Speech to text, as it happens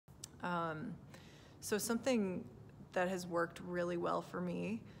So something that has worked really well for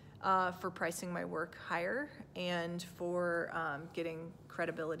me for pricing my work higher and for getting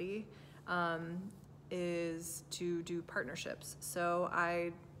credibility is to do partnerships. So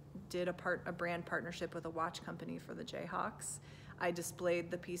I did a brand partnership with a watch company for the Jayhawks. I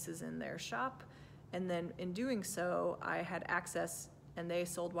displayed the pieces in their shop, and then in doing so, I had access, and they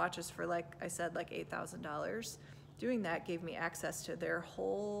sold watches for, like I said, like $8,000. Doing that gave me access to their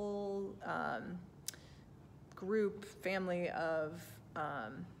whole family of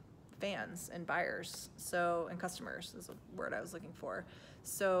fans and buyers, and customers is a word I was looking for.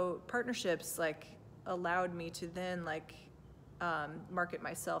 So partnerships like allowed me to then market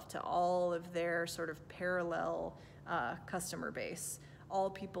myself to all of their sort of parallel customer base. All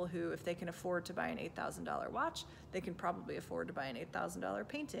people who, if they can afford to buy an $8,000 watch, they can probably afford to buy an $8,000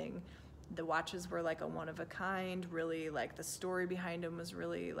 painting. The watches were like a one-of-a-kind, really, like the story behind them was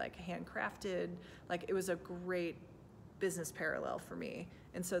really like handcrafted. Like it was a great business parallel for me.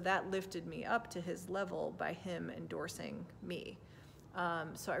 And so that lifted me up to his level by him endorsing me.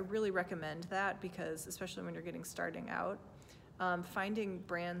 So I really recommend that, because especially when you're starting out, finding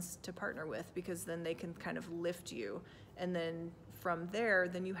brands to partner with, because then they can kind of lift you. And then from there,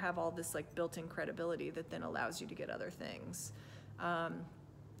 then you have all this like built-in credibility that then allows you to get other things.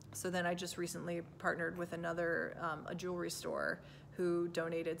 So then I just recently partnered with another, a jewelry store who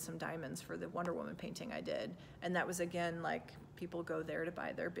donated some diamonds for the Wonder Woman painting I did. And that was, again, like people go there to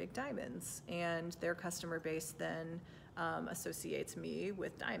buy their big diamonds, and their customer base then associates me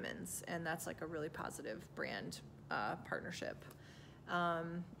with diamonds. And that's like a really positive brand partnership.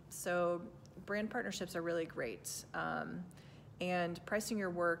 So brand partnerships are really great. And pricing your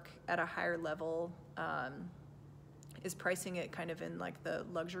work at a higher level is pricing it kind of in like the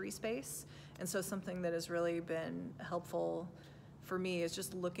luxury space. And so something that has really been helpful for me is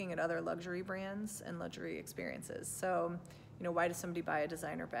just looking at other luxury brands and luxury experiences. So, you know, why does somebody buy a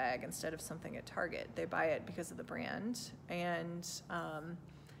designer bag instead of something at Target? They buy it because of the brand and,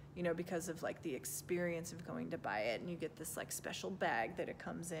 you know, because of like the experience of going to buy it, and you get this like special bag that it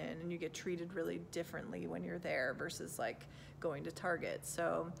comes in, and you get treated really differently when you're there versus like going to Target.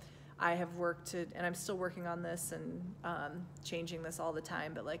 So I have worked and I'm still working on this and changing this all the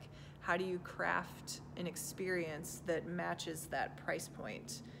time, but like, how do you craft an experience that matches that price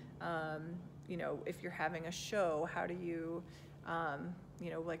point? You know, if you're having a show, how do you,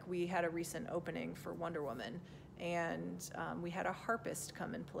 you know, like we had a recent opening for Wonder Woman, and we had a harpist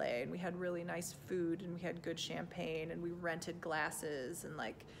come and play, and we had really nice food, and we had good champagne, and we rented glasses, and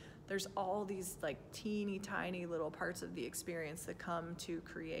like, there's all these like teeny tiny little parts of the experience that come to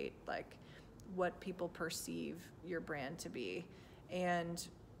create like what people perceive your brand to be. And,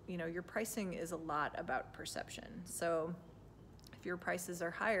 you know, your pricing is a lot about perception. So if your prices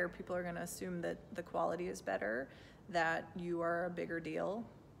are higher, people are gonna assume that the quality is better, that you are a bigger deal.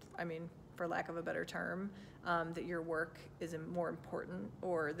 I mean, for lack of a better term, that your work is more important,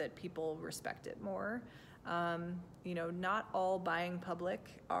 or that people respect it more. You know, not all buying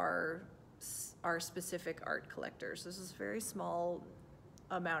public are specific art collectors. There's this very small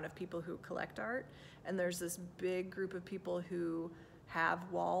amount of people who collect art, and there's this big group of people who have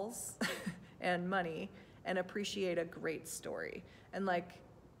walls and money and appreciate a great story. And like,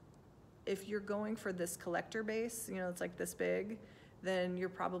 if you're going for this collector base, you know, it's like this big, then you're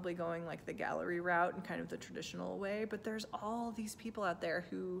probably going like the gallery route and kind of the traditional way. But there's all these people out there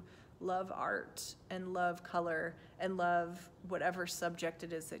who love art and love color and love whatever subject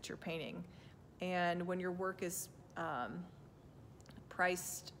it is that you're painting. And when your work is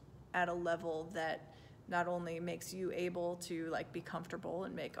priced at a level that not only makes you able to like be comfortable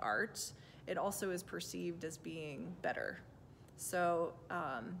and make art, it also is perceived as being better. So,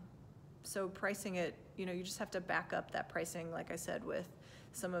 so pricing it, you know, you just have to back up that pricing, like I said, with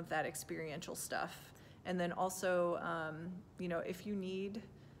some of that experiential stuff. And then also, you know, if you need,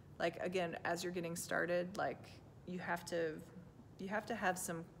 like, again, as you're getting started, like, you have to have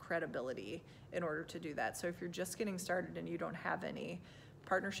some credibility in order to do that. So if you're just getting started and you don't have any,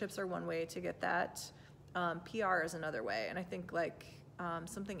 partnerships are one way to get that. PR is another way. And I think like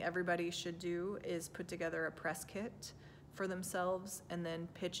something everybody should do is put together a press kit for themselves and then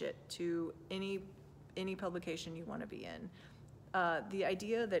pitch it to any publication you want to be in. The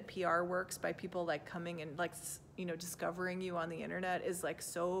idea that PR works by people like coming and like, you know, discovering you on the internet is like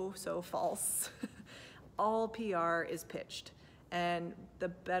so false. All PR is pitched, and the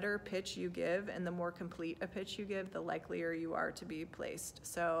better pitch you give and the more complete a pitch you give, the likelier you are to be placed.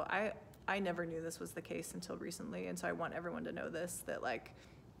 So I never knew this was the case until recently, and so I want everyone to know this, that like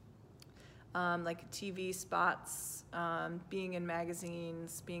like TV spots, being in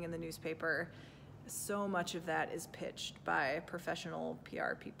magazines, being in the newspaper. So much of that is pitched by professional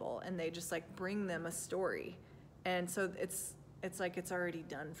PR people, and they just like bring them a story. And so it's like it's already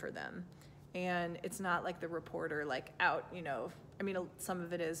done for them. And it's not like the reporter like out, you know, I mean, some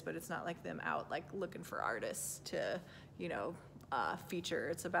of it is, but it's not like them out like looking for artists to, you know, feature.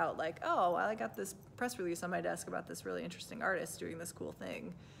 It's about like, oh, well, I got this press release on my desk about this really interesting artist doing this cool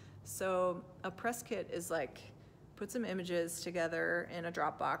thing. So a press kit is like, put some images together in a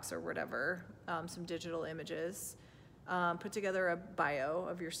Dropbox or whatever, some digital images, put together a bio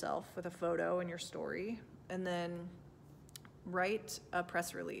of yourself with a photo and your story, and then write a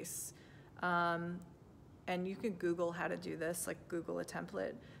press release. And you can Google how to do this, like Google a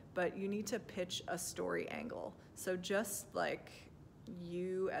template, but you need to pitch a story angle. So just like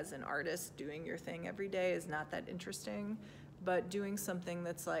you as an artist doing your thing every day is not that interesting, but doing something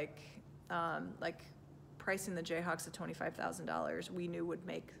that's like pricing the Jayhawks at $25,000, we knew would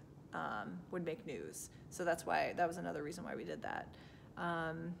make news. So that's why, that was another reason why we did that.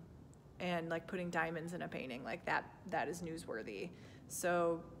 And like putting diamonds in a painting, like that is newsworthy.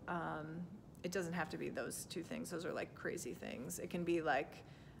 So it doesn't have to be those two things. Those are like crazy things. It can be like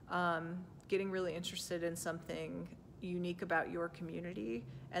getting really interested in something unique about your community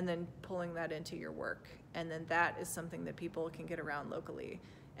and then pulling that into your work. And then that is something that people can get around locally.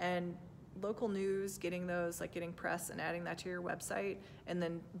 And local news, getting those, like getting press and adding that to your website and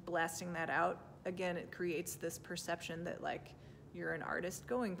then blasting that out, again, it creates this perception that like you're an artist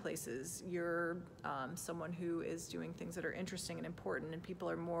going places, you're someone who is doing things that are interesting and important, and people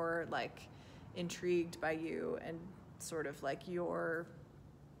are more like intrigued by you and sort of like your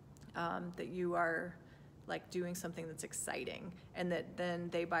that you are like doing something that's exciting, and that then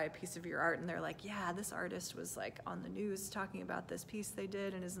they buy a piece of your art and they're like, yeah, this artist was like on the news talking about this piece they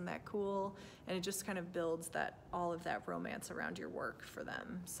did, and isn't that cool? And it just kind of builds that, all of that romance around your work for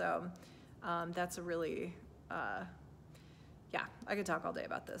them. So that's a really yeah, I could talk all day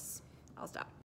about this. I'll stop.